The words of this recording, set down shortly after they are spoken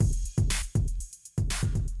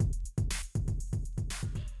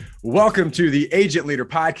Welcome to the Agent Leader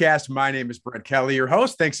Podcast. My name is Brett Kelly, your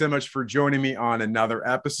host. Thanks so much for joining me on another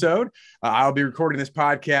episode. I'll be recording this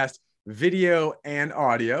podcast video and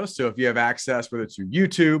audio. So if you have access, whether it's through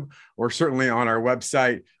YouTube or certainly on our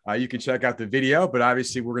website, you can check out the video, but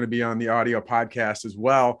obviously we're going to be on the audio podcast as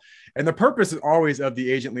well. And the purpose is always of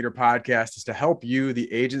the Agent Leader Podcast is to help you,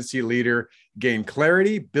 the agency leader, gain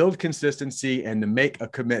clarity, build consistency, and to make a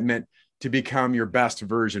commitment to become your best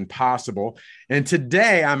version possible. And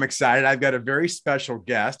today I'm excited. I've got a very special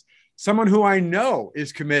guest, someone who I know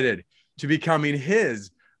is committed to becoming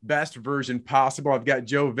his best version possible. I've got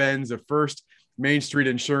Joe Vens of First Main Street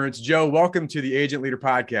Insurance. Joe, welcome to the Agent Leader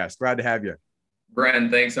Podcast. Glad to have you.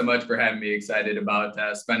 Bren, thanks so much for having me. Excited about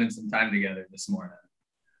spending some time together this morning.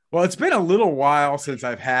 Well, it's been a little while since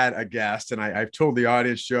I've had a guest, and I've told the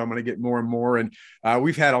audience, Joe, I'm going to get more and more. And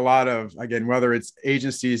we've had a lot of, again, whether it's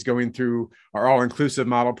agencies going through our all-inclusive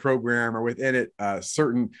model program or within it,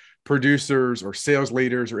 certain producers or sales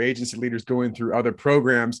leaders or agency leaders going through other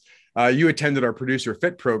programs. You attended our Producer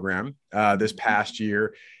Fit program this past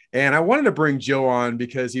year. And I wanted to bring Joe on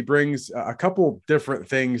because he brings a couple different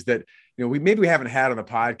things that, we haven't had on the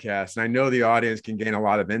podcast. And I know the audience can gain a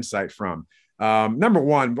lot of insight from. Number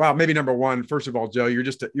one, first of all, Joe, you're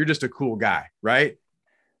just a cool guy, right?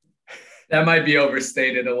 That might be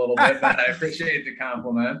overstated a little bit, but I appreciate the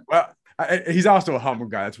compliment. Well, he's also a humble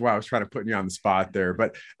guy. That's why I was trying to put you on the spot there.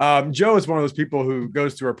 But Joe is one of those people who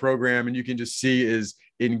goes through a program and you can just see is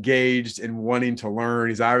engaged and wanting to learn.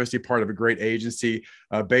 He's obviously part of a great agency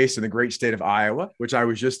based in the great state of Iowa, which I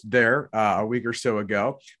was just there a week or so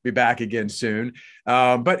ago. Be back again soon.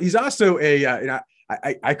 But he's also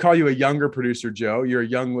I call you a younger producer, Joe. You're a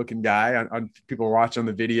young looking guy on people watch on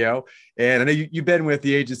the video. And I know you've been with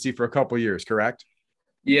the agency for a couple of years, correct?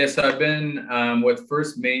 Yes, I've been with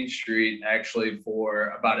First Main Street actually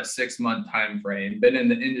for about a 6-month time frame. Been in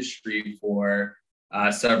the industry for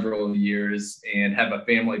several years and have a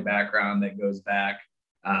family background that goes back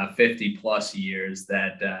 50 plus years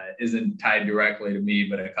that isn't tied directly to me,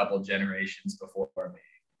 but a couple generations before me.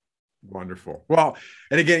 Wonderful. Well,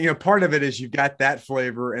 and again, part of it is you've got that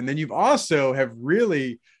flavor, and then you've also have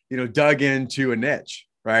really, dug into a niche,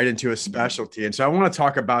 right? Into a specialty. And so I want to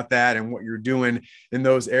talk about that and what you're doing in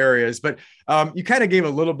those areas, but you kind of gave a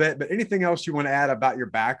little bit, but anything else you want to add about your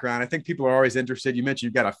background? I think people are always interested. You mentioned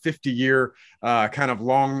you've got a 50-year kind of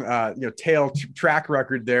long, track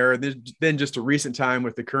record there. There's been just a recent time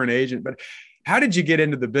with the current agent, but how did you get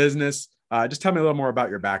into the business? Just tell me a little more about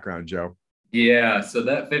your background, Joe. Yeah, so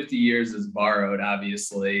that 50 years is borrowed,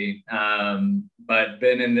 obviously, but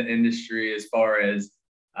been in the industry as far as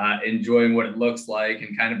enjoying what it looks like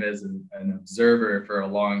and kind of as an observer for a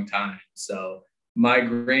long time. So my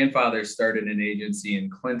grandfather started an agency in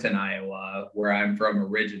Clinton, Iowa, where I'm from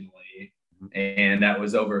originally, and that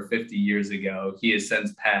was over 50 years ago. He has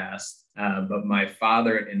since passed, but my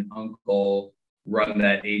father and uncle run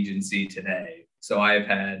that agency today. So I've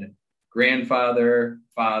had grandfather,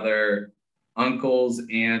 father, uncles,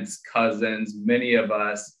 aunts, cousins, many of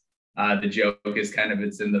us. The joke is kind of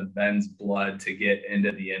it's in the Vens blood to get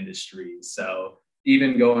into the industry. So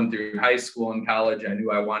even going through high school and college, I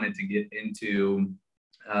knew I wanted to get into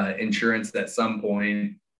insurance at some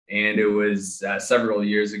point. And it was several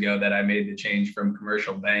years ago that I made the change from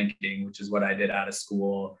commercial banking, which is what I did out of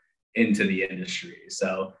school, into the industry.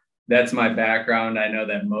 So that's my background. I know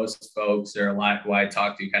that most folks or a lot who I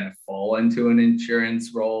talk to kind of fall into an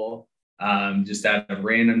insurance role. Just out of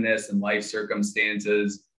randomness and life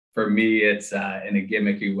circumstances. For me, it's in a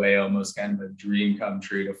gimmicky way, almost kind of a dream come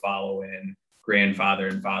true to follow in grandfather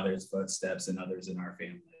and father's footsteps and others in our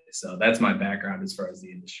family. So that's my background as far as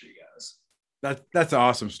the industry goes. That's an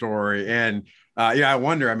awesome story. And, I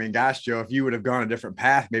wonder, gosh, Joe, if you would have gone a different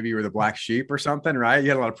path, maybe you were the black sheep or something, right? You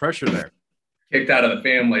had a lot of pressure there. Kicked out of the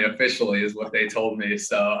family officially is what they told me.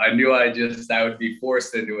 So I knew I would be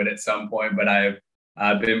forced into it at some point, but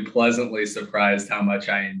I've been pleasantly surprised how much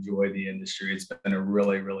I enjoy the industry. It's been a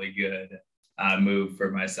really, really good move for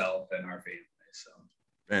myself and our family. So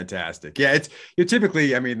fantastic. Yeah, you're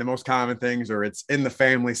typically, the most common things are it's in the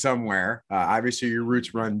family somewhere. Obviously, your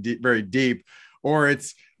roots run deep, very deep, or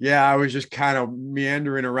it's, I was just kind of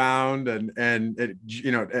meandering around and it,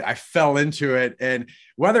 I fell into it. And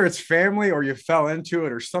whether it's family or you fell into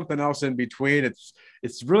it or something else in between,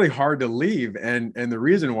 it's really hard to leave. And the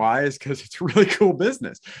reason why is because it's a really cool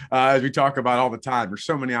business. As we talk about all the time, there's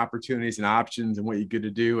so many opportunities and options and what you get to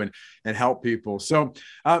do and help people. So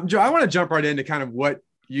Joe, I want to jump right into kind of what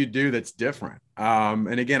you do that's different.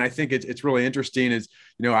 And again, I think it's really interesting is,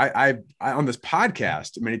 I on this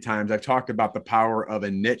podcast, many times I've talked about the power of a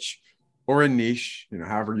niche or a niche,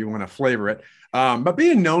 however you want to flavor it. But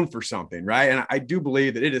being known for something, right? And I do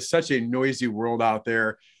believe that it is such a noisy world out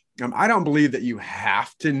there. I don't believe that you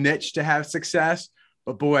have to niche to have success,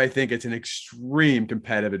 but boy, I think it's an extreme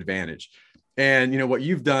competitive advantage. And what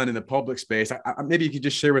you've done in the public space, maybe you could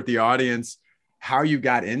just share with the audience how you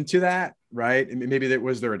got into that, right? And maybe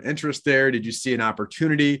was there an interest there? Did you see an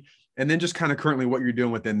opportunity? And then just kind of currently what you're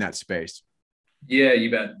doing within that space. Yeah, you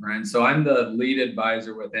bet, Brian. So I'm the lead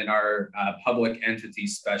advisor within our public entity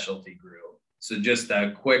specialty group. So just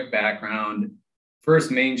a quick background.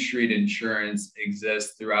 First Main Street Insurance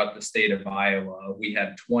exists throughout the state of Iowa. We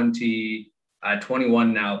have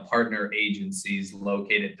 21 now partner agencies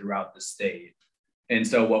located throughout the state. And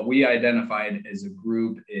so what we identified as a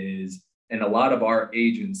group is in a lot of our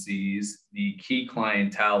agencies, the key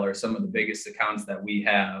clientele or some of the biggest accounts that we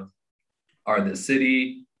have are the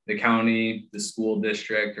city, the county, the school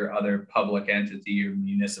district, or other public entity or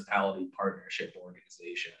municipality partnership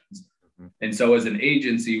organizations. Mm-hmm. And so as an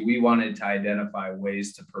agency, we wanted to identify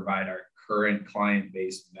ways to provide our current client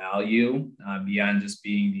base value beyond just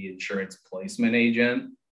being the insurance placement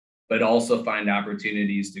agent, but also find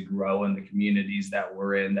opportunities to grow in the communities that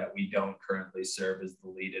we're in that we don't currently serve as the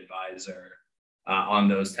lead advisor on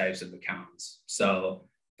those types of accounts. So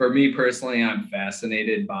for me personally, I'm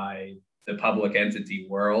fascinated by the public entity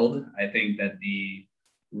world. I think that the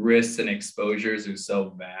risks and exposures are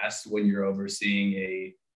so vast when you're overseeing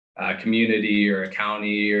a community or a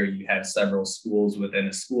county, or you have several schools within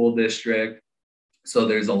a school district. So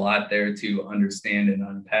there's a lot there to understand and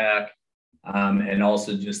unpack. And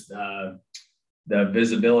also just the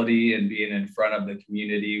visibility and being in front of the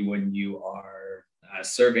community when you are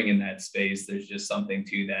serving in that space. There's just something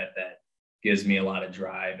to that gives me a lot of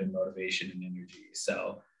drive and motivation and energy.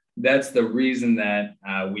 So that's the reason that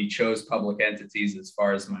we chose public entities as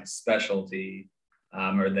far as my specialty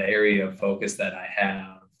or the area of focus that I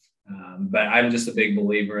have. But I'm just a big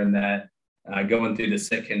believer in that. Going through the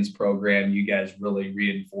Sitkins program, you guys really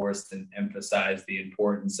reinforced and emphasized the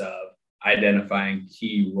importance of identifying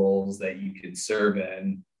key roles that you can serve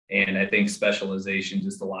in. And I think specialization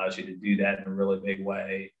just allows you to do that in a really big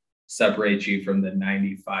way, separate you from the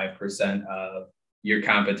 95% of your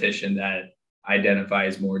competition that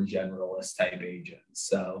identifies more generalist type agents.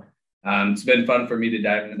 So it's been fun for me to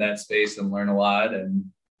dive into that space and learn a lot, and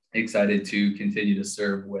excited to continue to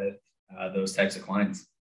serve with those types of clients.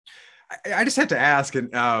 I just have to ask,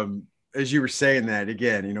 and as you were saying that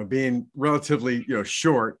again, being relatively,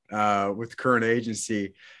 short with current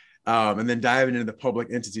agency, and then diving into the public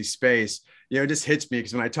entity space, it just hits me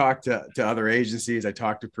because when I talk to other agencies, I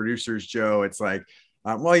talk to producers, Joe, it's like,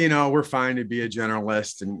 we're fine to be a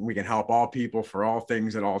generalist and we can help all people for all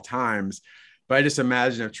things at all times. But I just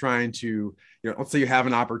imagine of trying to, let's say you have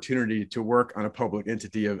an opportunity to work on a public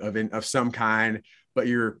entity of some kind, but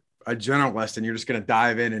you're a generalist and you're just going to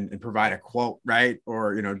dive in and provide a quote, right?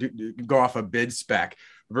 Or, go off a bid spec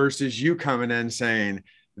versus you coming in saying,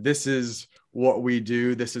 this is what we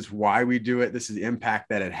do. This is why we do it. This is the impact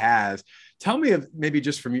that it has. Tell me of maybe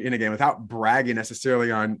just from you, and again, without bragging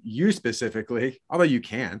necessarily on you specifically, although you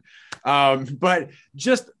can, but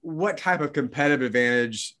just what type of competitive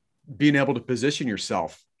advantage being able to position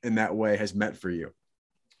yourself in that way has meant for you.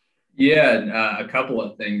 Yeah, a couple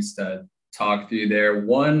of things to talk through there.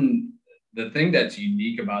 One, the thing that's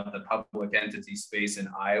unique about the public entity space in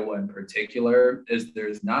Iowa in particular is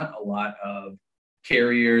there's not a lot of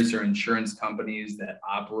carriers or insurance companies that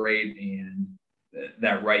operate and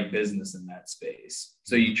that write business in that space.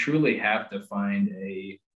 So you truly have to find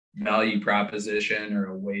a value proposition or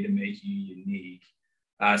a way to make you unique.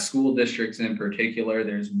 School districts in particular,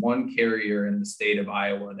 there's one carrier in the state of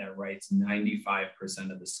Iowa that writes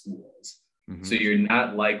 95% of the schools. Mm-hmm. So you're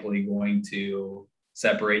not likely going to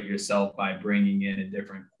separate yourself by bringing in a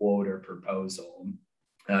different quote or proposal.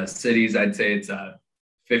 Cities, I'd say it's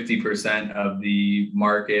 50% of the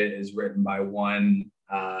market is written by one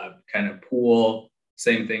kind of pool.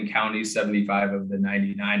 Same thing, counties, 75 of the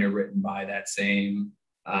 99 are written by that same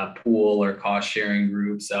pool or cost sharing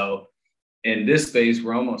group. So in this space,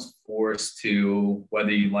 we're almost forced to, whether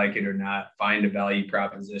you like it or not, find a value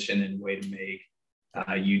proposition and way to make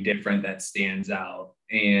you different that stands out.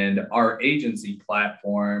 And our agency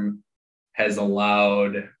platform has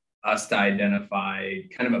allowed us to identify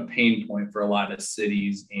kind of a pain point for a lot of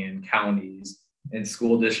cities and counties and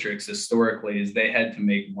school districts historically, is they had to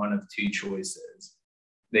make one of two choices.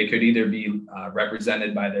 They could either be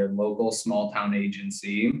represented by their local small town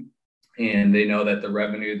agency, and they know that the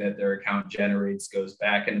revenue that their account generates goes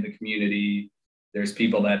back into the community. There's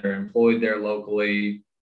people that are employed there locally.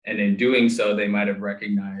 And in doing so, they might have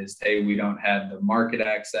recognized, hey, we don't have the market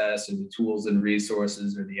access or the tools and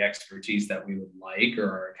resources or the expertise that we would like, or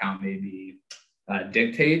our account maybe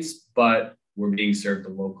dictates, but we're being served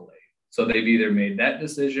locally. So they've either made that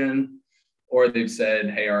decision, or they've said,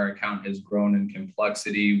 hey, our account has grown in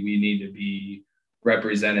complexity. We need to be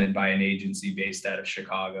represented by an agency based out of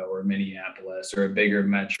Chicago or Minneapolis or a bigger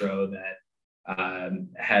metro that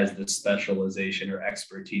has the specialization or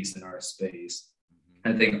expertise in our space.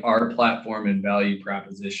 I think our platform and value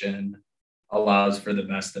proposition allows for the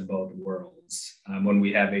best of both worlds. When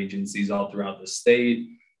we have agencies all throughout the state,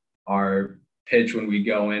 our pitch when we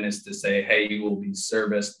go in is to say, hey, you will be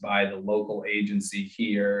serviced by the local agency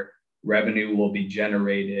here. Revenue will be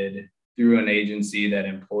generated through an agency that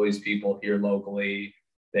employs people here locally.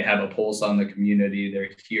 They have a pulse on the community. They're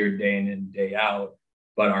here day in and day out.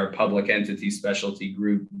 But our public entity specialty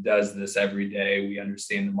group does this every day. We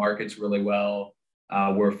understand the markets really well.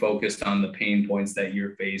 We're focused on the pain points that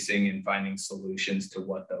you're facing and finding solutions to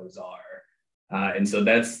what those are. And so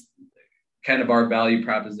that's kind of our value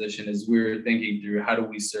proposition. As we're thinking through how do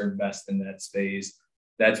we serve best in that space,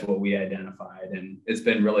 that's what we identified. And it's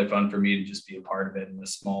been really fun for me to just be a part of it in a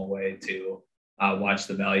small way to watch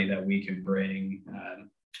the value that we can bring.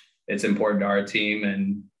 It's important to our team,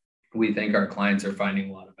 and we think our clients are finding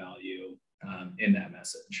a lot of value in that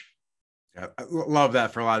message. Yeah, I love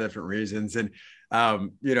that for a lot of different reasons. And,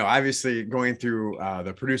 obviously going through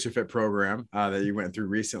the Producer Fit program that you went through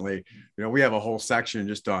recently, we have a whole section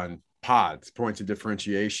just on pods, points of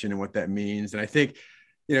differentiation and what that means. And I think,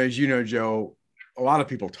 as you know, Joe, a lot of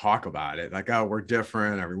people talk about it like, oh, we're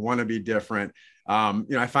different, or we want to be different.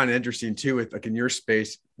 I find it interesting too, with like in your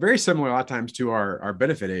space, very similar a lot of times to our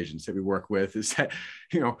benefit agents that we work with, is that,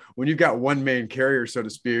 when you've got one main carrier, so to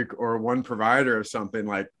speak, or one provider of something,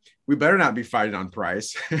 like we better not be fighting on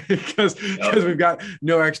price because we've got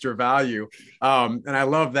no extra value. And I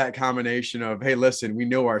love that combination of, hey, listen, we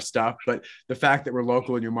know our stuff, but the fact that we're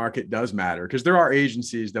local in your market does matter, because there are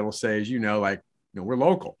agencies that will say, as we're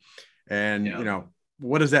local. And,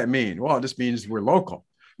 what does that mean? Well, it just means we're local.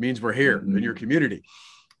 It means we're here in your community.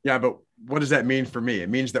 Yeah, but what does that mean for me? It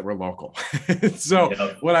means that we're local.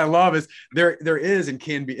 So what I love is there is and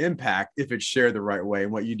can be impact if it's shared the right way.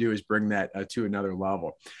 And what you do is bring that to another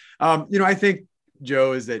level. I think,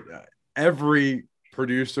 Joe, is that every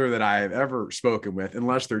producer that I have ever spoken with,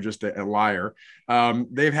 unless they're just a liar,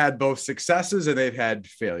 they've had both successes and they've had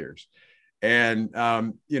failures. And,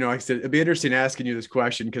 like I said, it'd be interesting asking you this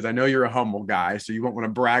question, because I know you're a humble guy, so you won't want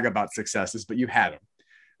to brag about successes, but you had them.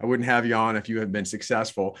 I wouldn't have you on if you had been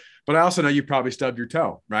successful, but I also know you probably stubbed your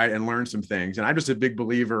toe, right? And learned some things. And I'm just a big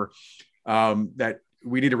believer that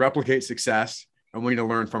we need to replicate success and we need to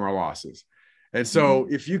learn from our losses. And so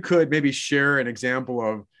if you could maybe share an example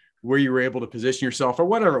of where you were able to position yourself, or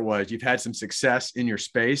whatever it was, you've had some success in your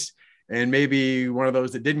space, and maybe one of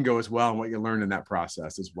those that didn't go as well, and what you learned in that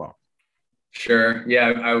process as well. Sure.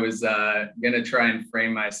 Yeah, I was going to try and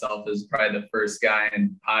frame myself as probably the first guy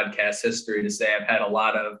in podcast history to say I've had a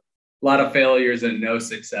lot of failures and no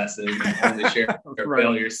successes, and only share a right.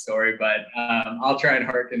 failure story. But I'll try and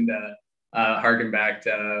harken back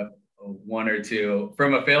to one or two.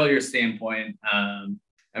 From a failure standpoint,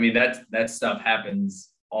 that stuff happens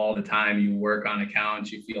all the time. You work on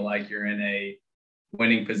accounts, you feel like you're in a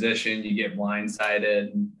winning position, you get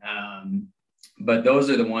blindsided. But those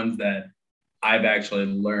are the ones that I've actually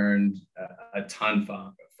learned a ton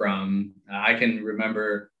from. I can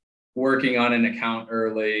remember working on an account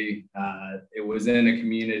early. It was in a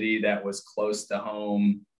community that was close to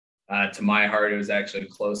home. To my heart, it was actually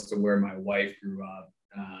close to where my wife grew up.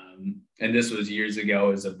 And this was years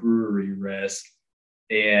ago as a brewery risk.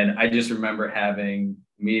 And I just remember having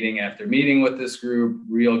meeting after meeting with this group,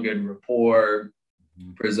 real good rapport,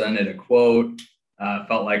 presented a quote,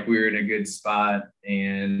 felt like we were in a good spot.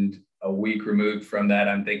 And a week removed from that,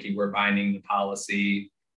 I'm thinking we're binding the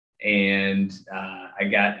policy. And I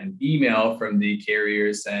got an email from the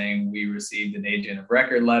carrier saying we received an agent of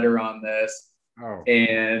record letter on this. Oh.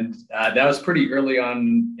 And that was pretty early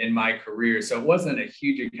on in my career. So it wasn't a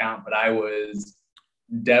huge account, but I was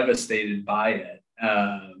devastated by it.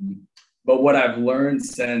 But what I've learned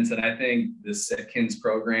since, and I think the Sitkins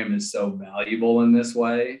program is so valuable in this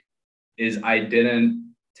way, is I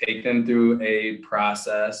didn't take them through a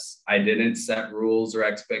process. I didn't set rules or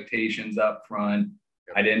expectations up front.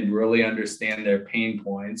 I didn't really understand their pain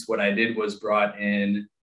points. What I did was brought in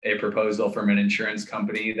a proposal from an insurance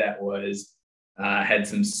company that was had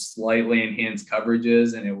some slightly enhanced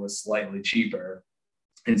coverages, and it was slightly cheaper.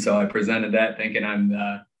 And so I presented that thinking I'm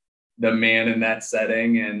the man in that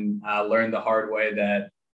setting, and learned the hard way that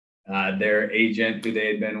their agent who they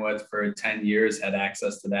had been with for 10 years had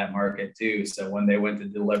access to that market too. So when they went to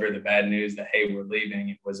deliver the bad news that, hey, we're leaving,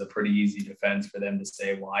 it was a pretty easy defense for them to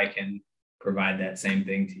say, well, I can provide that same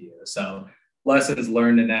thing to you. So lessons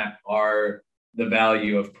learned in that are the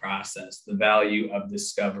value of process, the value of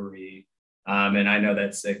discovery. And I know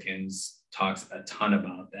that Sitkins talks a ton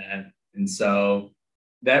about that. And so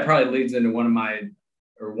that probably leads into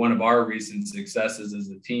one of our recent successes as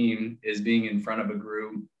a team is being in front of a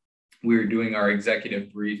group. We were doing our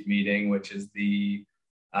executive brief meeting, which is the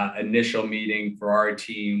initial meeting for our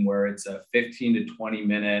team, where it's a 15 to 20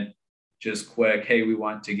 minute, just quick, hey, we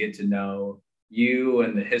want to get to know you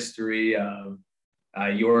and the history of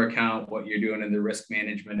your account, what you're doing in the risk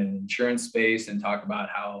management and insurance space, and talk about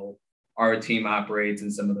how our team operates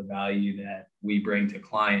and some of the value that we bring to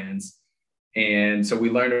clients. And so we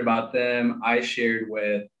learned about them. I shared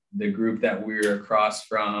with the group that we were across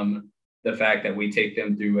from the fact that we take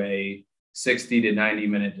them through a 60 to 90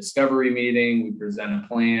 minute discovery meeting. We present a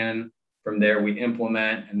plan. From there, we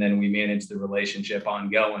implement, and then we manage the relationship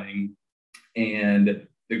ongoing. And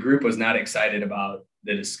the group was not excited about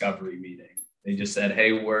the discovery meeting. They just said,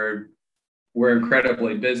 hey, we're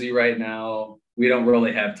incredibly busy right now. We don't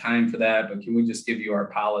really have time for that, but can we just give you our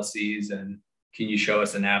policies and can you show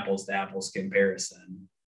us an apples to apples comparison?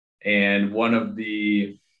 And one of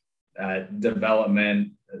the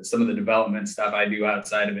some of the development stuff I do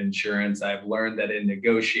outside of insurance, I've learned that in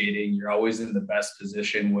negotiating, you're always in the best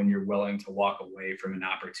position when you're willing to walk away from an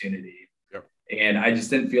opportunity. Yep. And I just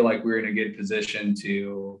didn't feel like we were in a good position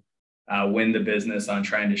to win the business on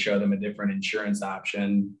trying to show them a different insurance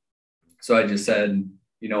option. So I just said,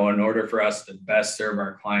 in order for us to best serve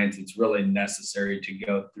our clients, it's really necessary to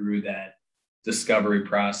go through that discovery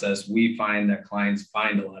process. We find that clients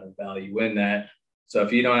find a lot of value in that. So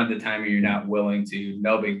if you don't have the time or you're not willing to,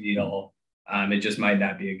 no big deal. It just might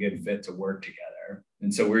not be a good fit to work together.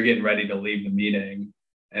 And so we're getting ready to leave the meeting,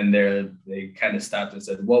 and they kind of stopped and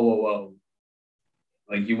said, whoa.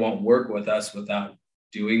 Like, you won't work with us without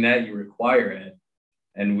doing that. You require it.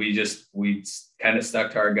 And we kind of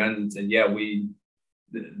stuck to our guns and said, yeah,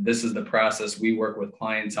 this is the process we work with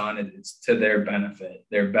clients on. It's to their benefit.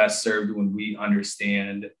 They're best served when we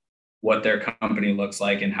understand what their company looks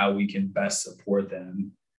like and how we can best support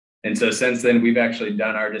them. And so since then, we've actually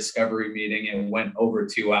done our discovery meeting. It went over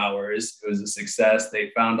 2 hours. It was a success.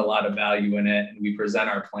 They found a lot of value in it, and we present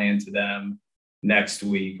our plan to them next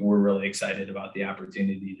week. And we're really excited about the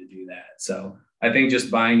opportunity to do that. So I think just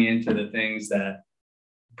buying into the things that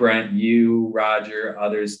Brent, you, Roger,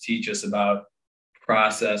 others teach us about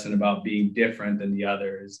process and about being different than the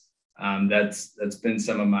others. That's been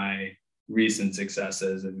some of my recent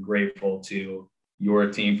successes, and grateful to your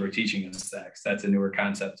team for teaching us that. That's a newer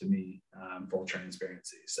concept to me, full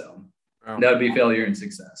transparency. So that would be failure and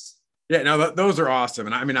success. Yeah, no, those are awesome.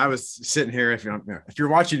 And I mean, I was sitting here, if you're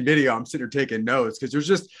watching video, I'm sitting here taking notes, because there's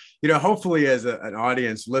just, hopefully as an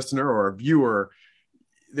audience listener or a viewer,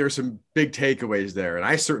 there's some big takeaways there. And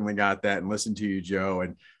I certainly got that and listened to you, Joe.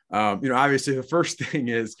 And, obviously the first thing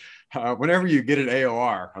is whenever you get an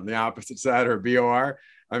AOR on the opposite side or a BOR,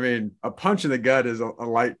 I mean, a punch in the gut is a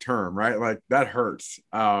light term, right? Like, that hurts.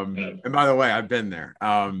 And by the way, I've been there.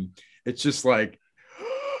 It's just like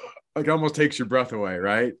almost takes your breath away,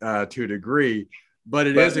 right? To a degree, but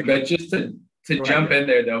just to jump in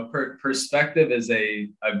there though, perspective is a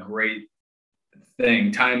great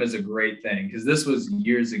thing. Time is a great thing, because this was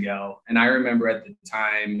years ago. And I remember at the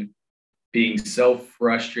time being so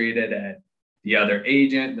frustrated at the other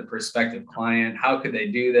agent, the prospective client. How could they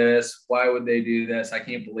do this? Why would they do this? I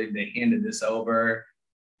can't believe they handed this over.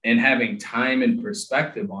 And having time and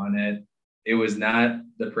perspective on it, it was not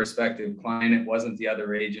the prospective client. It wasn't the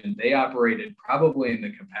other agent. They operated probably in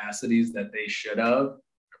the capacities that they should have.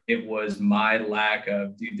 It was my lack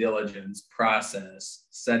of due diligence, process,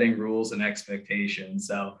 setting rules and expectations.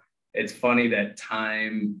 So it's funny that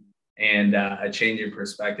time and a change in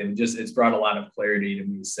perspective, it's brought a lot of clarity to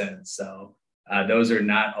me since. So those are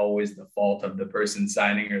not always the fault of the person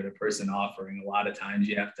signing or the person offering. A lot of times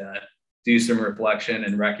you have to do some reflection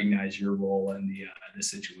and recognize your role in the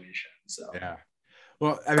situation. So, yeah.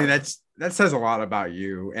 Well, I mean, that says a lot about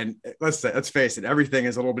you. And let's face it, everything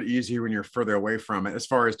is a little bit easier when you're further away from it, as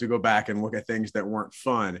far as to go back and look at things that weren't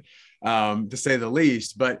fun, to say the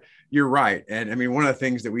least. But you're right. And I mean, one of the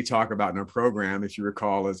things that we talk about in our program, if you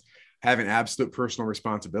recall, is having absolute personal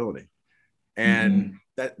responsibility. And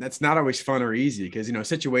that's not always fun or easy, because, a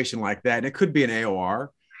situation like that, and it could be an AOR,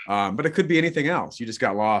 but it could be anything else. You just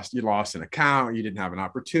got lost. You lost an account. You didn't have an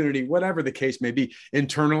opportunity, whatever the case may be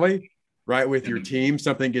internally, right? With your team,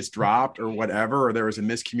 something gets dropped or whatever, or there was a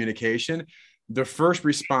miscommunication. the first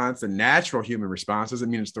response, the natural human response, doesn't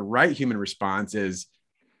mean it's the right human response, is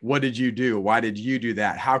what did you do? Why did you do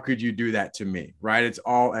that? How could you do that to me? Right? It's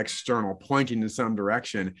all external, pointing in some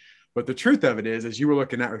direction. But the truth of it is, as you were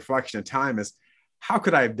looking at reflection of time, is how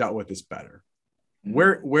could I have dealt with this better?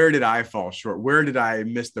 Where did I fall short? Where did I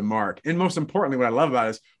miss the mark? And most importantly, what I love about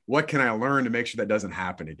it is, what can I learn to make sure that doesn't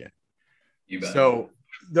happen again? So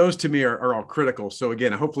those to me are all critical. So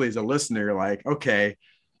again, hopefully as a listener, you're like, okay,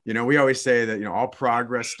 we always say that, all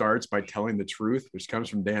progress starts by telling the truth, which comes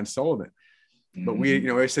from Dan Sullivan. But we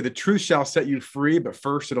always say the truth shall set you free, but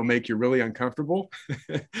first it'll make you really uncomfortable,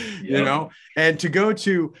 and to go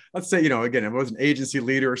to, let's say, again, if it was an agency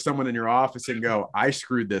leader or someone in your office and go, I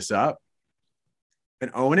screwed this up, and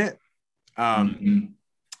own it.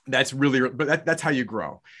 That's really, but that's how you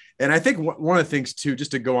grow. And I think one of the things too,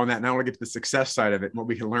 just to go on that, and I want to get to the success side of it and what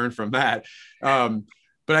we can learn from that.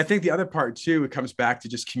 But I think the other part too, it comes back to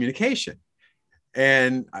just communication.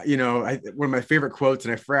 And, one of my favorite quotes,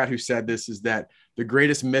 and I forgot who said this, is that the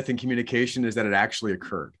greatest myth in communication is that it actually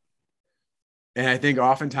occurred. And I think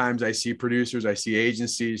oftentimes I see producers, I see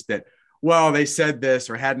agencies that, well, they said this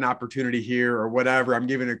or had an opportunity here or whatever. I'm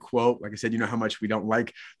giving a quote. Like I said, how much we don't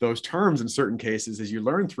like those terms in certain cases as you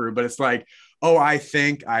learn through, but it's like, oh, I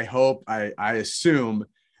think, I hope, I assume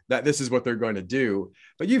that this is what they're going to do.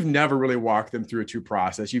 But you've never really walked them through a true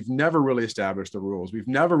process. You've never really established the rules. We've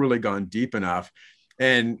never really gone deep enough.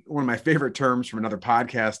 And one of my favorite terms from another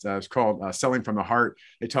podcast is called Selling from the Heart.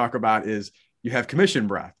 They talk about is you have commission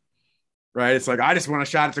breath. Right. It's like, I just want a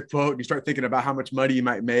shot at the quote, and you start thinking about how much money you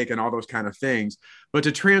might make and all those kind of things. But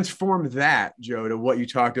to transform that, Joe, to what you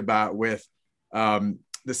talked about with the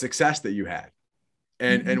success that you had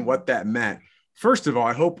and what that meant. First of all,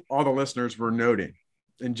 I hope all the listeners were noting.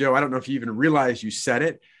 And Joe, I don't know if you even realized you said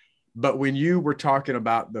it, but when you were talking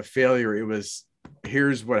about the failure, it was,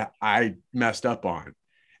 here's what I messed up on.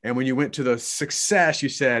 And when you went to the success, you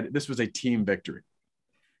said this was a team victory.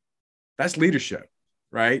 That's leadership,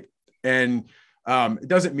 right? And it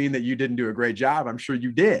doesn't mean that you didn't do a great job. I'm sure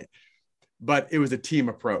you did, but it was a team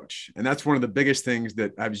approach. And that's one of the biggest things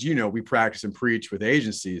that, as we practice and preach with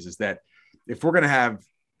agencies, is that if we're going to have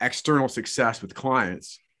external success with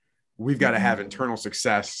clients, we've got to have internal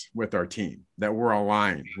success with our team, that we're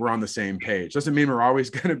aligned, we're on the same page. Doesn't mean we're always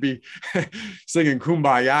going to be singing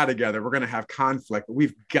Kumbaya together. We're going to have conflict, but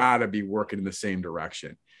we've got to be working in the same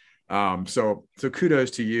direction. So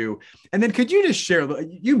kudos to you. And then could you just share,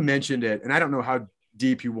 you mentioned it, and I don't know how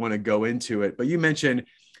deep you want to go into it, but you mentioned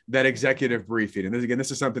that executive briefing. And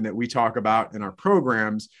this is something that we talk about in our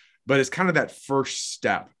programs, but it's kind of that first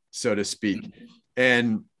step, so to speak.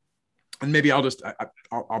 And maybe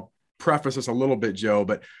I'll preface this a little bit, Joe,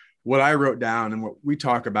 but what I wrote down and what we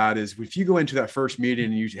talk about is, if you go into that first meeting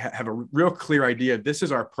and you have a real clear idea, this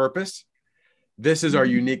is our purpose, this is our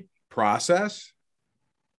unique process,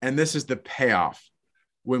 and this is the payoff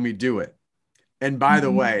when we do it. And by the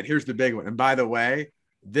way, and here's the big one. And by the way,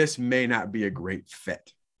 this may not be a great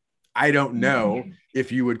fit. I don't know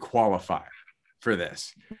if you would qualify for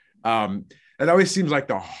this. It always seems like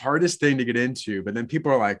the hardest thing to get into, but then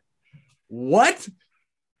people are like, what?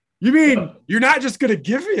 You mean you're not just going to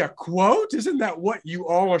give me a quote? Isn't that what you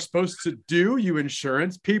all are supposed to do, you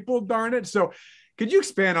insurance people, darn it? So could you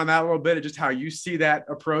expand on that a little bit of just how you see that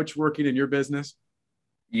approach working in your business?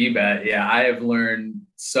 You bet. Yeah, I have learned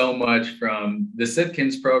so much from the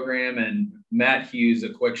Sitkins program, and Matt Hughes, a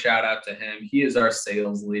quick shout out to him. He is our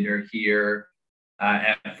sales leader here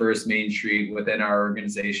at First Main Street within our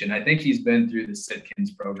organization. I think he's been through the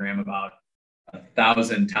Sitkins program about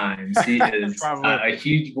 1,000 times. He is a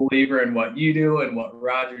huge believer in what you do and what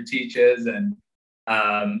Roger teaches. And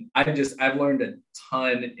I've learned a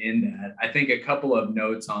ton in that. I think a couple of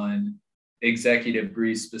notes on executive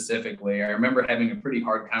brief specifically. I remember having a pretty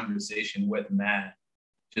hard conversation with Matt,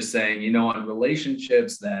 just saying, on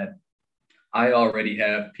relationships that I already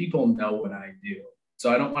have, people know what I do.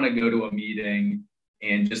 So I don't want to go to a meeting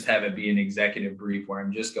and just have it be an executive brief where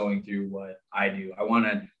I'm just going through what I do. I want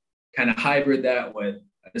to kind of hybrid that with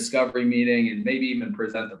a discovery meeting and maybe even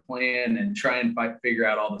present the plan and try and figure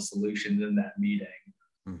out all the solutions in that meeting.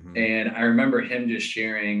 And I remember him just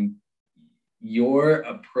sharing, your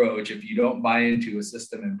approach, if you don't buy into a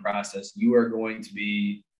system and process, you are going to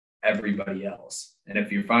be everybody else. And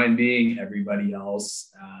if you're fine being everybody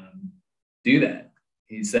else, do that.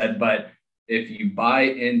 He said, but if you buy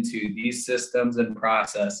into these systems and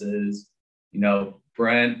processes,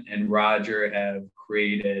 Brent and Roger have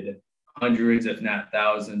created hundreds, if not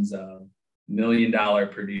thousands, of million-dollar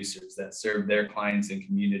producers that serve their clients and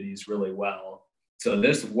communities really well. So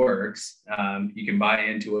this works. You can buy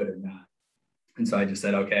into it or not. And so I just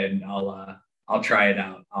said, okay, I'll I'll try it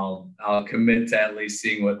out. I'll commit to at least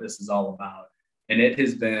seeing what this is all about. And it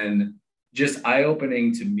has been just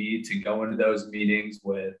eye-opening to me to go into those meetings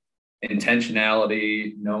with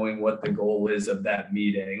intentionality, knowing what the goal is of that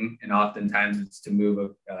meeting. And oftentimes it's to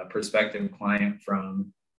move a prospective client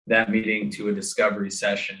from that meeting to a discovery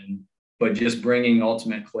session, but just bringing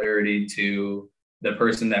ultimate clarity to the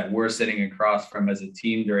person that we're sitting across from as a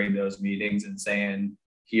team during those meetings and saying,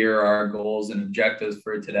 here are our goals and objectives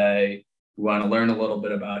for today. We want to learn a little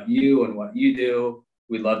bit about you and what you do.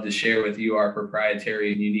 We'd love to share with you our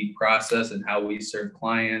proprietary and unique process and how we serve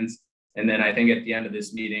clients. And then I think at the end of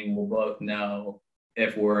this meeting, we'll both know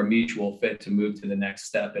if we're a mutual fit to move to the next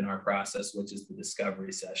step in our process, which is the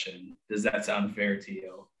discovery session. Does that sound fair to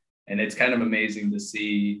you? And it's kind of amazing to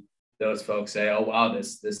see those folks say, oh, wow,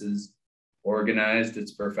 this is organized,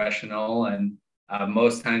 it's professional. And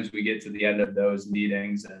most times we get to the end of those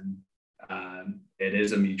meetings and it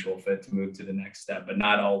is a mutual fit to move to the next step, but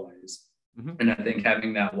not always. Mm-hmm. And I think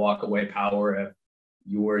having that walk away power, if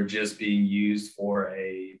you're just being used for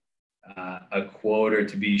a quote or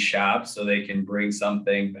to be shopped so they can bring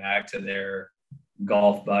something back to their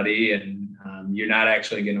golf buddy, and you're not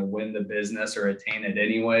actually going to win the business or attain it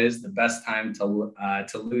anyways. The best time to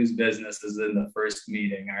lose business is in the first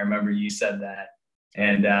meeting. I remember you said that,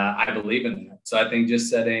 and I believe in that. So I think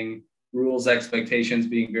just setting rules, expectations,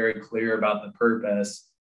 being very clear about the purpose,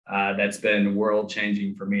 that's been world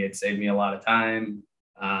changing for me. It saved me a lot of time,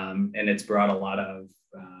 and it's brought a lot of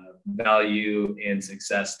value and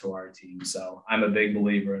success to our team. So I'm a big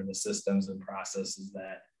believer in the systems and processes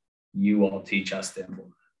that you all teach us to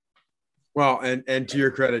implement. Well, and to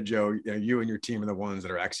your credit, Joe, you and your team are the ones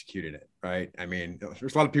that are executing it, right? I mean,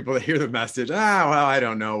 there's a lot of people that hear the message, well, I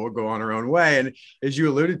don't know, we'll go on our own way. And as you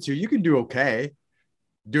alluded to, you can do okay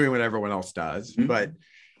doing what everyone else does, mm-hmm. but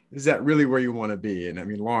is that really where you want to be? And I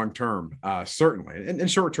mean, long-term, certainly, and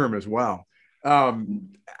short-term as well.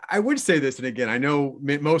 I would say this, and again, I know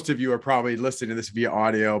most of you are probably listening to this via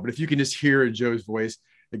audio, but if you can just hear Joe's voice,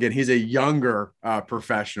 again, he's a younger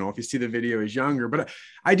professional. If you see the video, he's younger, but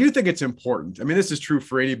I do think it's important. I mean, this is true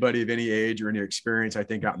for anybody of any age or any experience, I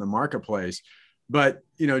think, out in the marketplace. But,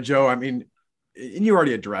 Joe, I mean, and you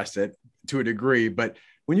already addressed it to a degree, but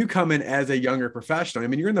when you come in as a younger professional, I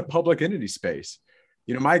mean, you're in the public entity space.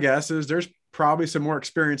 My guess is there's probably some more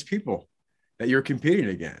experienced people that you're competing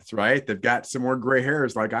against, right? They've got some more gray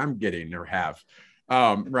hairs like I'm getting or have.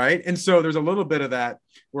 Right. And so there's a little bit of that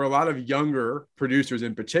where a lot of younger producers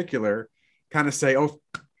in particular kind of say, oh,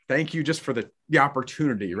 thank you just for the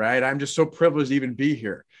opportunity, right? I'm just so privileged to even be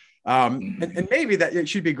here. And maybe that you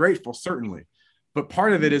should be grateful, certainly. But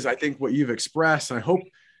part of it is, I think, what you've expressed, and I hope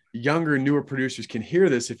younger and newer producers can hear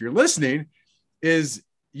this if you're listening, is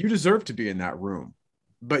you deserve to be in that room.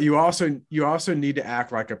 But you also need to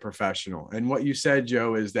act like a professional. And what you said,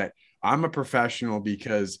 Joe, is that I'm a professional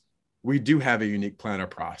because we do have a unique plan or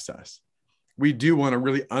process. We do want to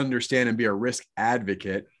really understand and be a risk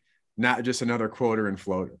advocate, not just another quoter and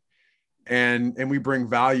floater. And we bring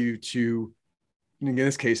value to, in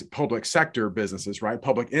this case, public sector businesses, right?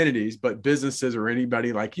 Public entities, but businesses or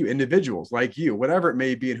anybody like you, individuals like you, whatever it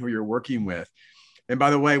may be and who you're working with. And by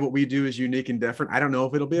the way, what we do is unique and different. I don't know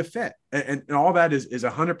if it'll be a fit. And all that is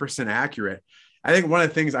 100% accurate. I think one of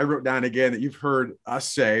the things I wrote down again that you've heard us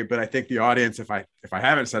say, but I think the audience, if I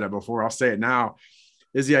haven't said it before, I'll say it now,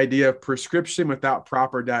 is the idea of prescription without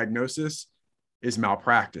proper diagnosis is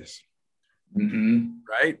malpractice. Mm-hmm.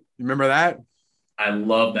 Right? Remember that? I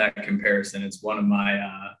love that comparison. It's one of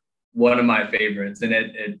my favorites, and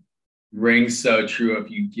it rings so true. If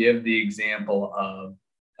you give the example of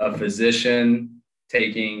a physician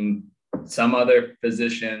taking some other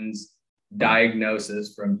physician's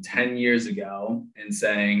diagnosis from 10 years ago and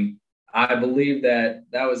saying, I believe that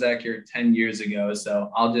was accurate 10 years ago. So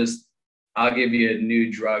I'll give you a new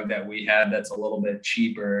drug that we have that's a little bit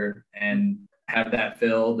cheaper and have that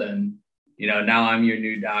filled. And, now I'm your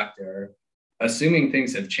new doctor, assuming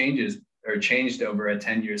things have changed over a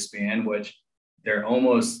 10-year span, which they're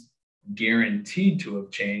almost guaranteed to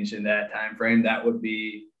have changed in that time frame. That would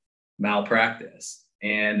be malpractice.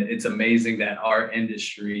 And it's amazing that our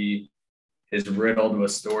industry is riddled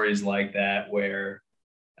with stories like that, where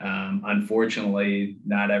unfortunately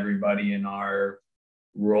not everybody in our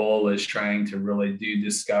role is trying to really do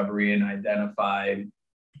discovery and identify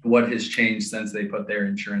what has changed since they put their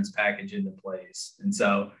insurance package into place. And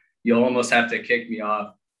so you'll almost have to kick me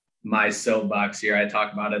off my soapbox here. I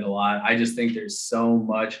talk about it a lot. I just think there's so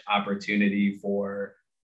much opportunity for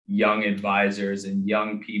young advisors and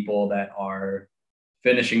young people that are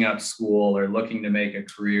finishing up school or looking to make a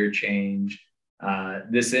career change,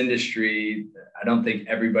 this industry, I don't think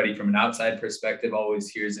everybody from an outside perspective always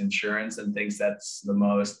hears insurance and thinks that's the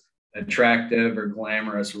most attractive or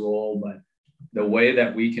glamorous role, but the way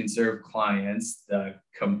that we can serve clients, the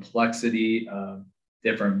complexity of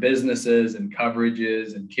different businesses and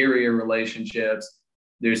coverages and carrier relationships,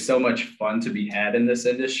 there's so much fun to be had in this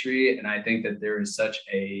industry. And I think that there is such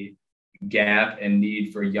a gap and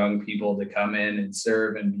need for young people to come in and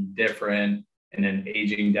serve and be different in an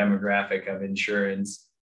aging demographic of insurance.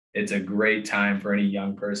 It's a great time for any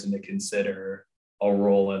young person to consider a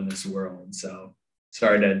role in this world. So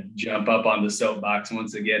sorry to jump up on the soapbox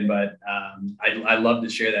once again, but I love to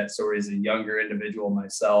share that story as a younger individual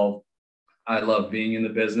myself. I love being in the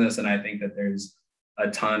business, and I think that there's a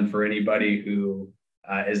ton for anybody who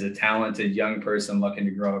is a talented young person looking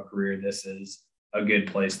to grow a career. This is a good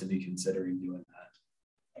place to be considering doing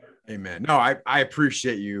that. Amen. No, I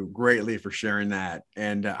appreciate you greatly for sharing that.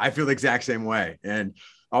 And I feel the exact same way. And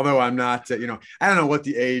although I'm not, I don't know what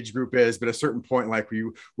the age group is, but at a certain point, like we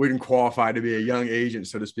wouldn't qualify to be a young agent,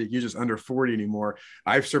 so to speak. You're just under 40 anymore.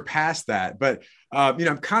 I've surpassed that. But,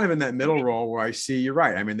 I'm kind of in that middle role where I see you're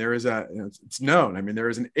right. I mean, there is it's known. I mean, there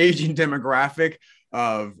is an aging demographic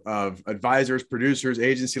of advisors, producers,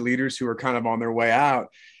 agency leaders who are kind of on their way out.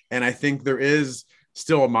 And I think there is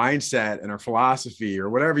still a mindset and a philosophy or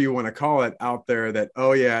whatever you want to call it out there that,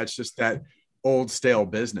 oh yeah, it's just that old stale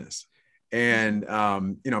business. And,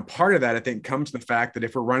 part of that, I think, comes from the fact that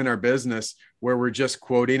if we're running our business where we're just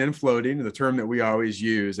quoting and floating, the term that we always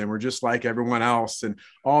use, and we're just like everyone else and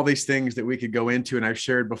all these things that we could go into, and I've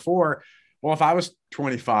shared before, well, if I was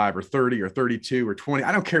 25 or 30 or 32 or 20,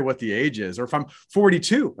 I don't care what the age is, or if I'm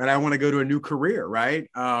 42 and I want to go to a new career, right?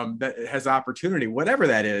 That has opportunity, whatever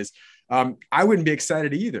that is, I wouldn't be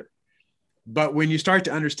excited either. But when you start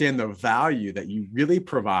to understand the value that you really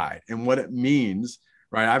provide and what it means,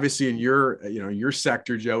 right? Obviously in your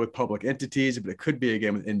sector, Joe, with public entities, but it could be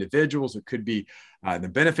again with individuals, it could be the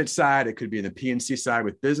benefit side, it could be in the P&C side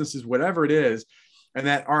with businesses, whatever it is, and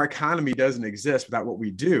that our economy doesn't exist without what we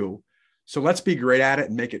do. So let's be great at it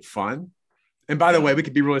and make it fun. And by the way, we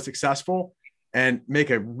could be really successful and make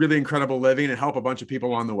a really incredible living and help a bunch of people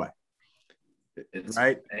along the way.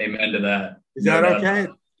 Right? Amen to that. Is that okay?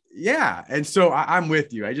 Yeah. And so I'm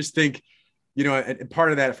with you. I just think, and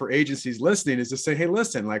part of that for agencies listening is to say, hey,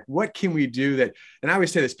 listen, like, what can we do that? And I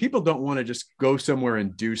always say this, people don't want to just go somewhere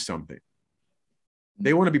and do something.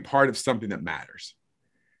 They want to be part of something that matters.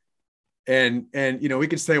 And we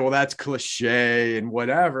could say, well, that's cliche and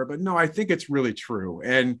whatever, but no, I think it's really true.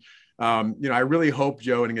 And, I really hope,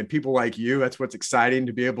 Joe, and again, people like you, that's what's exciting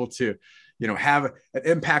to be able to, have an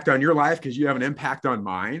impact on your life because you have an impact on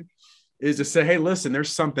mine, is to say, hey, listen,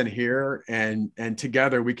 there's something here and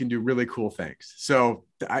together we can do really cool things. So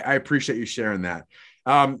I appreciate you sharing that.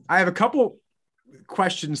 I have a couple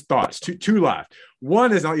questions, thoughts, two left.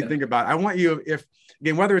 One is, I'll let you think about it. I want you, if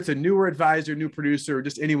again, whether it's a newer advisor, new producer, or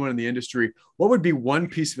just anyone in the industry, what would be one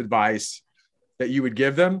piece of advice that you would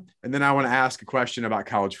give them? And then I want to ask a question about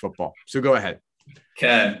college football. So go ahead.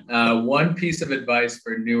 Okay. One piece of advice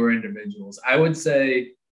for newer individuals. I would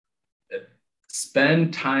say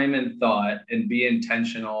spend time and thought and be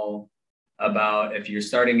intentional about, if you're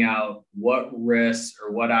starting out, what risks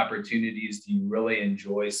or what opportunities do you really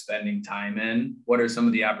enjoy spending time in? What are some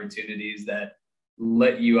of the opportunities that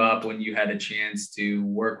lit you up when you had a chance to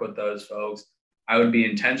work with those folks? I would be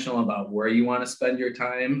intentional about where you want to spend your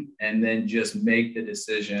time, and then just make the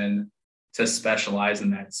decision to specialize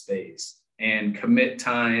in that space and commit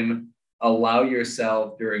time. Allow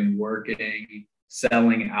yourself during working,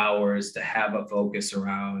 selling hours to have a focus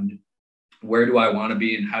around, where do I want to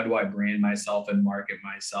be and how do I brand myself and market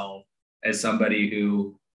myself as somebody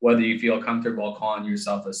who, whether you feel comfortable calling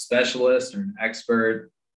yourself a specialist or an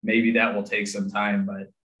expert, maybe that will take some time,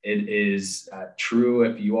 but it is true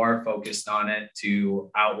if you are focused on it to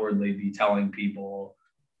outwardly be telling people,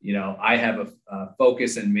 I have a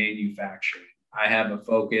focus in manufacturing. I have a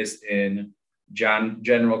focus in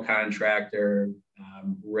general contractor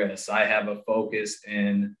risks. I have a focus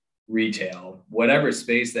in retail, whatever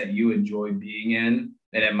space that you enjoy being in.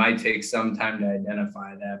 And it might take some time to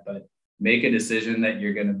identify that, but make a decision that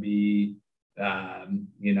you're going to be,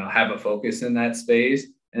 have a focus in that space.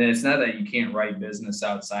 And it's not that you can't write business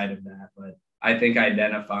outside of that, but I think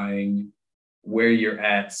identifying where you're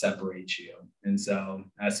at separates you. And so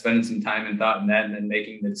spending some time and thought in that, and then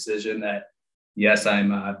making the decision that, yes,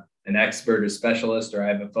 I'm an expert or specialist, or I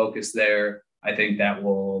have a focus there. I think that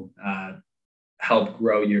will help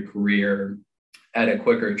grow your career at a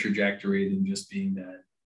quicker trajectory than just being the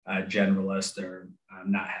generalist or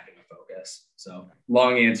not having a focus. So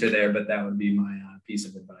long answer there, but that would be my piece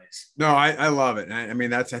of advice. No, I love it. I mean,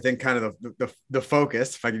 that's, I think, kind of the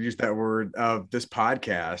focus, if I could use that word, of this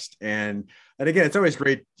podcast. And again, it's always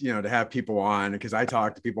great, to have people on, because I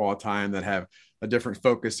talk to people all the time that have a different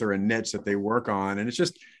focus or a niche that they work on. And it's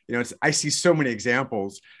just, I see so many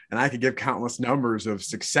examples, and I could give countless numbers of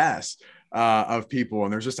success of people.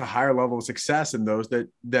 And there's just a higher level of success in those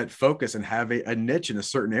that focus and have a niche in a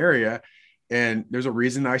certain area. And there's a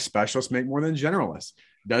reason why specialists make more than generalists.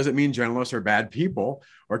 Doesn't mean generalists are bad people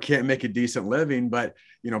or can't make a decent living. But,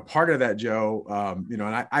 part of that, Joe,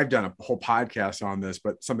 and I've done a whole podcast on this,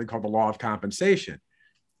 but something called the law of compensation,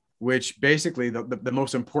 which basically the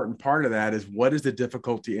most important part of that is, what is the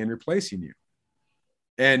difficulty in replacing you?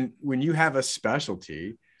 And when you have a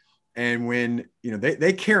specialty, and when,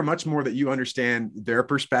 they care much more that you understand their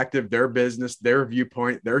perspective, their business, their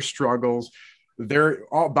viewpoint, their struggles, their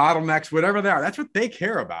all bottlenecks, whatever they are, that's what they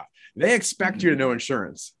care about. They expect you to know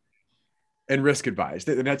insurance and risk advice.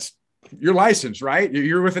 And that's your license, right?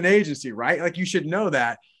 You're with an agency, right? Like, you should know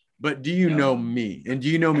that. But do you know me? And do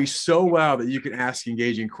you know me so well that you can ask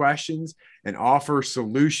engaging questions and offer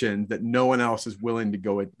solutions that no one else is willing to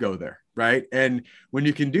go there, right? And when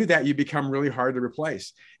you can do that, you become really hard to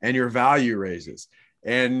replace, and your value raises.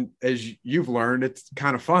 And as you've learned, it's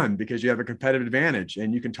kind of fun because you have a competitive advantage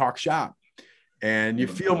and you can talk shop and you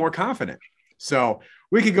feel more confident. So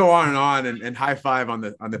we could go on and high five on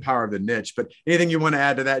the power of the niche. But anything you want to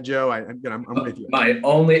add to that, Joe? I'm with you. My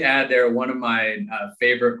only add there, one of my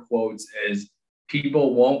favorite quotes is,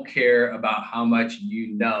 people won't care about how much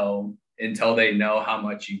you know until they know how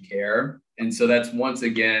much you care. And so that's, once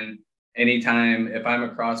again, anytime if I'm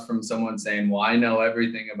across from someone saying, well, I know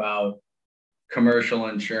everything about commercial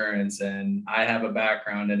insurance and I have a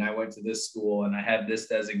background and I went to this school and I had this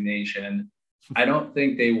designation, I don't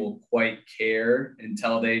think they will quite care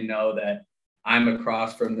until they know that I'm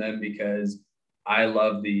across from them because I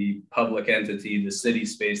love the public entity, the city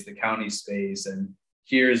space, the county space, and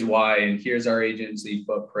here's why, and here's our agency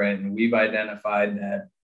footprint. And we've identified that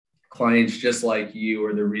clients just like you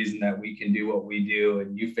are the reason that we can do what we do,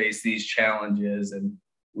 and you face these challenges, and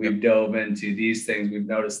we've dove into these things. We've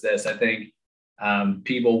noticed this. I think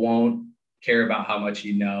people won't care about how much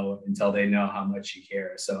you know until they know how much you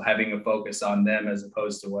care. So having a focus on them as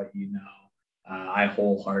opposed to what you know, I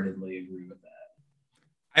wholeheartedly agree with that.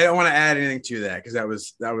 I don't want to add anything to that because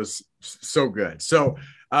that was so good. So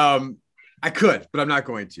I could, but I'm not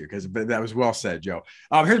going to, because that was well said, Joe.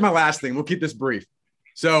 Here's my last thing. We'll keep this brief.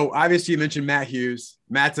 So obviously you mentioned Matt Hughes.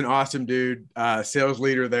 Matt's an awesome dude, sales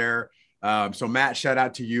leader there. So Matt, shout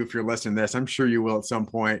out to you if you're listening to this. I'm sure you will at some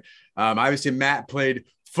point. Obviously Matt played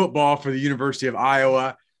football for the University of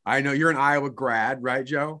Iowa. I know you're an Iowa grad, right,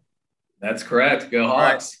 Joe? That's correct. Go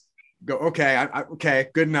Hawks. Right. Go. Okay. Okay.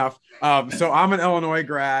 Good enough. So I'm an Illinois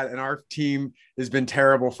grad, and our team has been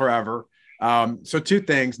terrible forever. So two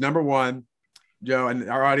things. Number one, Joe, and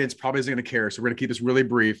our audience probably isn't going to care, so we're going to keep this really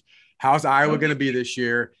brief. How's Iowa going to be this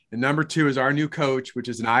year? And number two is our new coach, which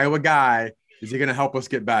is an Iowa guy. Is he going to help us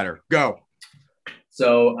get better? Go.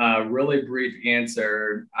 So really brief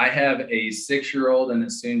answer. I have a 6-year-old and a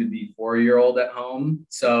soon-to-be 4-year-old at home.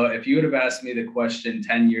 So if you would have asked me the question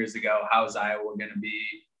 10 years ago, how's Iowa going to be,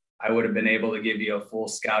 I would have been able to give you a full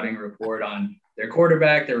scouting report on their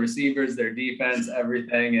quarterback, their receivers, their defense,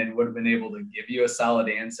 everything, and would have been able to give you a solid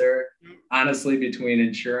answer. Honestly, between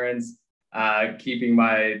insurance, keeping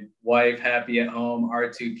my wife happy at home, our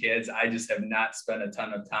 2 kids, I just have not spent a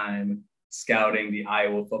ton of time scouting the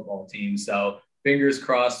Iowa football team. So fingers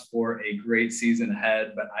crossed for a great season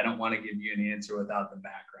ahead, but I don't want to give you an answer without the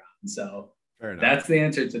background. So that's the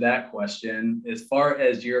answer to that question. As far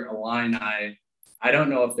as your Illini, I don't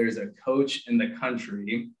know if there's a coach in the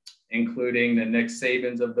country, including the Nick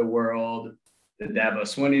Sabans of the world, the Dabo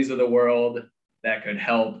Swinney's of the world, that could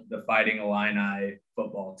help the Fighting Illini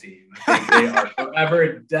football team. I think they are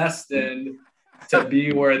forever destined to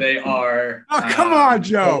be where they are. Oh, come on,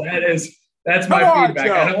 Joe. So that's my feedback.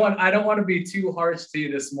 Joe. I don't want to be too harsh to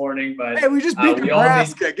you this morning, but hey, we just beat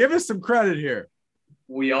Nebraska. Give us some credit here.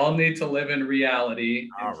 We all need to live in reality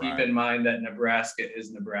and keep in mind that Nebraska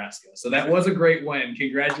is Nebraska. So that was a great win.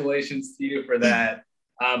 Congratulations to you for that.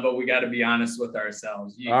 But we got to be honest with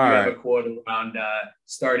ourselves. You have a quote around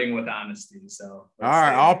starting with honesty. So all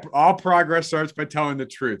right, all progress starts by telling the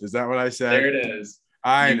truth. Is that what I said? There it is.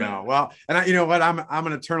 I know. Well, and you know what? I'm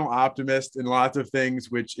an eternal optimist in lots of things,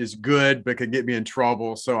 which is good, but can get me in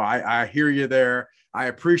trouble. So I hear you there. I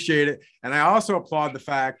appreciate it. And I also applaud the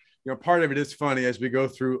fact, part of it is funny as we go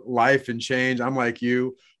through life and change. I'm like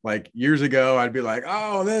you, like years ago, I'd be like,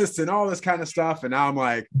 oh, this and all this kind of stuff. And now I'm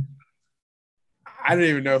like, I don't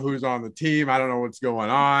even know who's on the team. I don't know what's going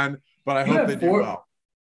on. but I You hope they have do four, well.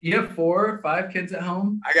 you have 4 or 5 kids at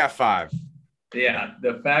home? I got 5. Yeah,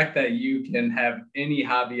 the fact that you can have any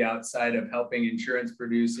hobby outside of helping insurance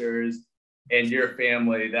producers and your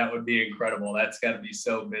family, that would be incredible. That's got to be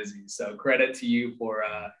so busy. So credit to you for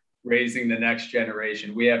raising the next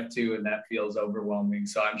generation. We have 2, and that feels overwhelming.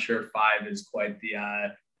 So I'm sure 5 is quite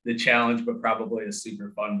the challenge, but probably a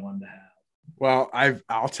super fun one to have. Well,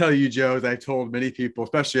 I'll tell you, Joe, as I've told many people,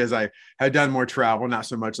 especially as I have done more travel, not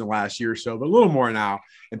so much in the last year or so, but a little more now.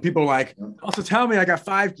 And people like also tell me I got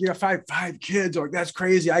 5, you got five kids, or that's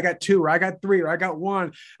crazy. I got 2, or I got 3, or I got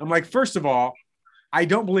 1. I'm like, first of all, I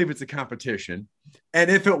don't believe it's a competition.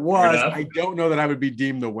 And if it was, I don't know that I would be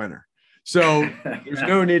deemed the winner. So there's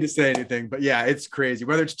no need to say anything, but yeah, it's crazy.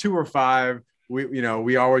 Whether it's 2 or 5,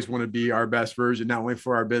 we always want to be our best version, not only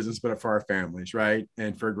for our business, but for our families, right?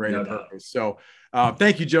 And for a greater purpose. So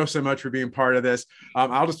thank you, Joe, so much for being part of this.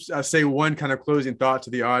 I'll just say one kind of closing thought to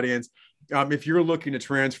the audience. If you're looking to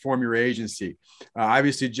transform your agency,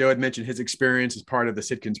 obviously Joe had mentioned his experience as part of the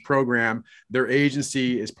Sitkins program. Their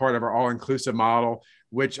agency is part of our all-inclusive model,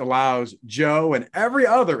 which allows Joe and every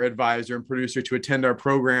other advisor and producer to attend our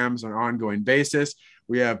programs on an ongoing basis.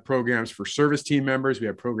 We have programs for service team members. We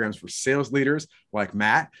have programs for sales leaders like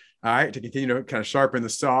Matt, all right, to continue to kind of sharpen the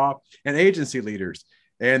saw, and agency leaders.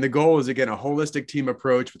 And the goal is, again, a holistic team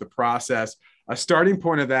approach with a process. A starting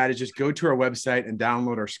point of that is just go to our website and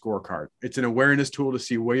download our scorecard. It's an awareness tool to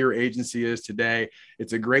see where your agency is today.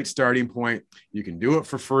 It's a great starting point. You can do it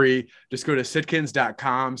for free. Just go to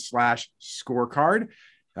sitkins.com/scorecard.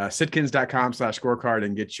 Sitkins.com/scorecard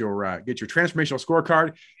and get your transformational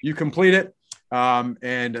scorecard. You complete it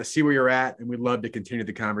and see where you're at. And we'd love to continue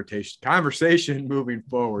the conversation moving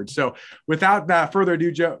forward. So without further ado,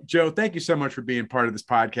 Joe, thank you so much for being part of this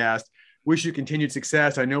podcast. Wish you continued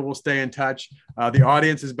success. I know we'll stay in touch. The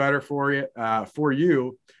audience is better for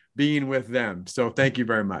you being with them. So thank you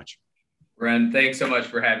very much. Ren, thanks so much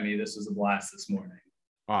for having me. This was a blast this morning.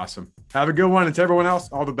 Awesome. Have a good one. And to everyone else,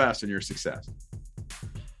 all the best in your success.